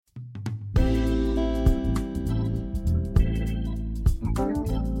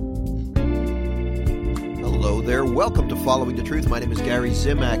there. Welcome to Following the Truth. My name is Gary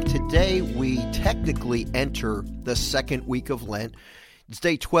Zimak. Today we technically enter the second week of Lent. It's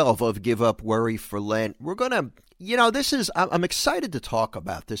day 12 of Give Up Worry for Lent. We're going to, I'm excited to talk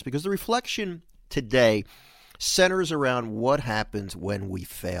about this because the reflection today centers around what happens when we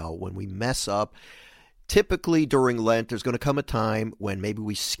fail, when we mess up. Typically during Lent, there's going to come a time when maybe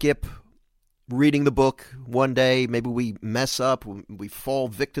we skip reading the book one day, maybe we mess up, we fall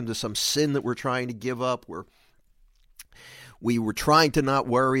victim to some sin that we're trying to give up, we were trying to not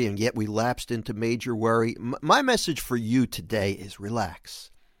worry and yet we lapsed into major worry. My message for you today is relax.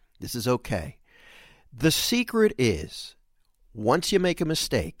 This is okay. The secret is, once you make a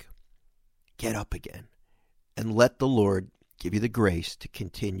mistake, get up again and let the Lord give you the grace to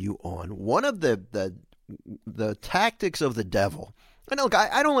continue on. One of the tactics of the devil, and look,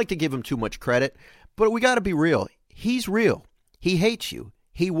 I don't like to give him too much credit, but we got to be real. He's real. He hates you.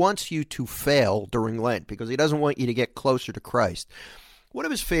 He wants you to fail during Lent because he doesn't want you to get closer to Christ. One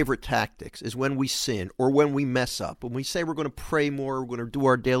of his favorite tactics is when we sin or when we mess up, when we say we're going to pray more, we're going to do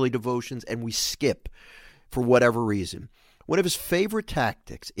our daily devotions, and we skip for whatever reason. One of his favorite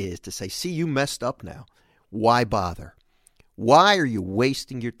tactics is to say, see, you messed up now. Why bother? Why are you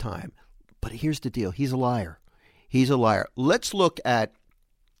wasting your time? But here's the deal. He's a liar. He's a liar. Let's look at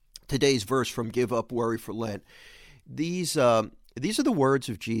today's verse from Give Up Worry for Lent. These are the words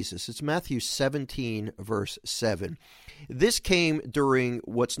of Jesus. It's Matthew 17, verse 7. This came during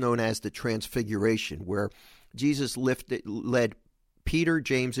what's known as the Transfiguration, where Jesus led Peter,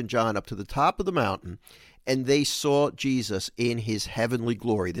 James, and John up to the top of the mountain, and they saw Jesus in his heavenly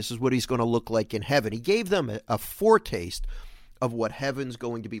glory. This is what he's going to look like in heaven. He gave them a foretaste of what heaven's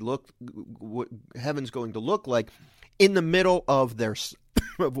going to look like in the middle of their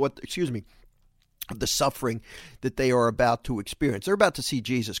of the suffering that they are about to experience. They're about to see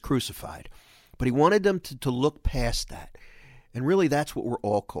Jesus crucified, but he wanted them to look past that, and really that's what we're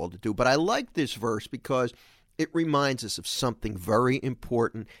all called to do. But I like this verse because it reminds us of something very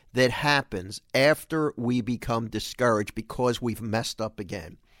important that happens after we become discouraged because we've messed up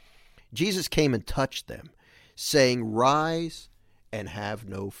again. Jesus came and touched them, saying, "Rise and have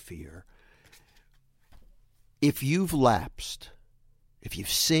no fear." If you've lapsed, if you've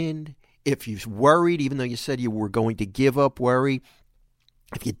sinned, if you've worried, even though you said you were going to give up worry,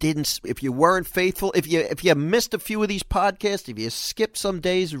 if you weren't faithful, if you missed a few of these podcasts, if you skipped some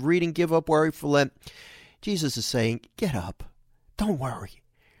days of reading Give Up Worry for Lent, Jesus is saying, get up. Don't worry.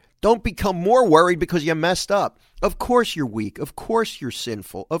 Don't become more worried because you messed up. Of course you're weak. Of course you're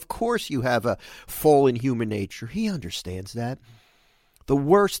sinful. Of course you have a fallen human nature. He understands that. The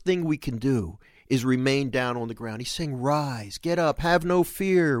worst thing we can do is remain down on the ground. He's saying, rise, get up, have no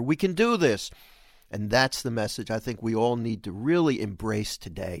fear. We can do this. And that's the message I think we all need to really embrace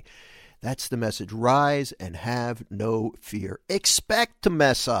today. That's the message. Rise and have no fear. Expect to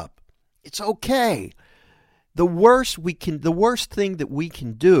mess up. It's okay. The worst thing that we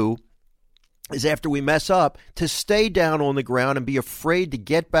can do is after we mess up to stay down on the ground and be afraid to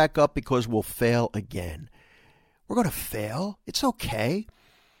get back up because we'll fail again. We're going to fail. It's okay.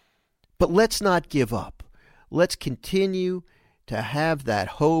 But let's not give up. Let's continue to have that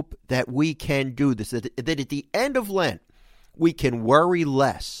hope that we can do this, that at the end of Lent, we can worry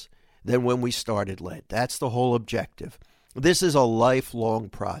less than when we started Lent. That's the whole objective. This is a lifelong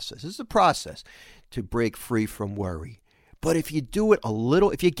process. This is a process to break free from worry. But if you do it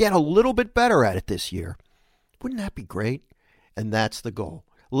if you get a little bit better at it this year, wouldn't that be great? And that's the goal.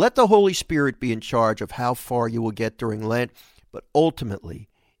 Let the Holy Spirit be in charge of how far you will get during Lent. But ultimately,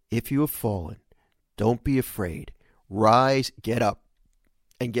 if you have fallen, don't be afraid. Rise, get up,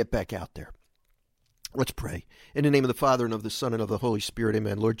 and get back out there. Let's pray. In the name of the Father, and of the Son, and of the Holy Spirit,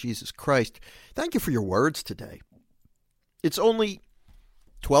 amen. Lord Jesus Christ, thank you for your words today. It's only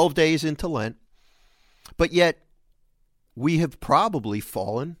 12 days into Lent, but yet we have probably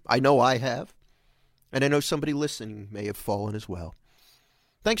fallen. I know I have, and I know somebody listening may have fallen as well.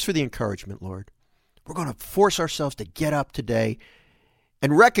 Thanks for the encouragement, Lord. We're going to force ourselves to get up today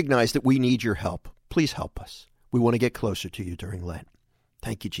and recognize that we need your help. Please help us. We want to get closer to you during Lent.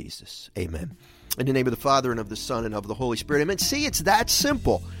 Thank you, Jesus. Amen. In the name of the Father, and of the Son, and of the Holy Spirit. Amen. See, it's that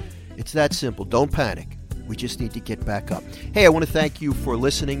simple. It's that simple. Don't panic. We just need to get back up. Hey, I want to thank you for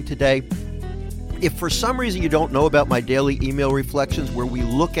listening today. If for some reason you don't know about my daily email reflections where we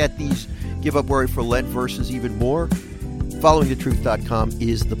look at these Give Up Worry for Lent verses even more, followingthetruth.com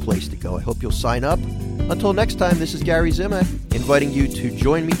is the place to go. I hope you'll sign up. Until next time, this is Gary Zimak, inviting you to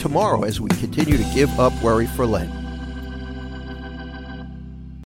join me tomorrow as we continue to give up worry for Lent.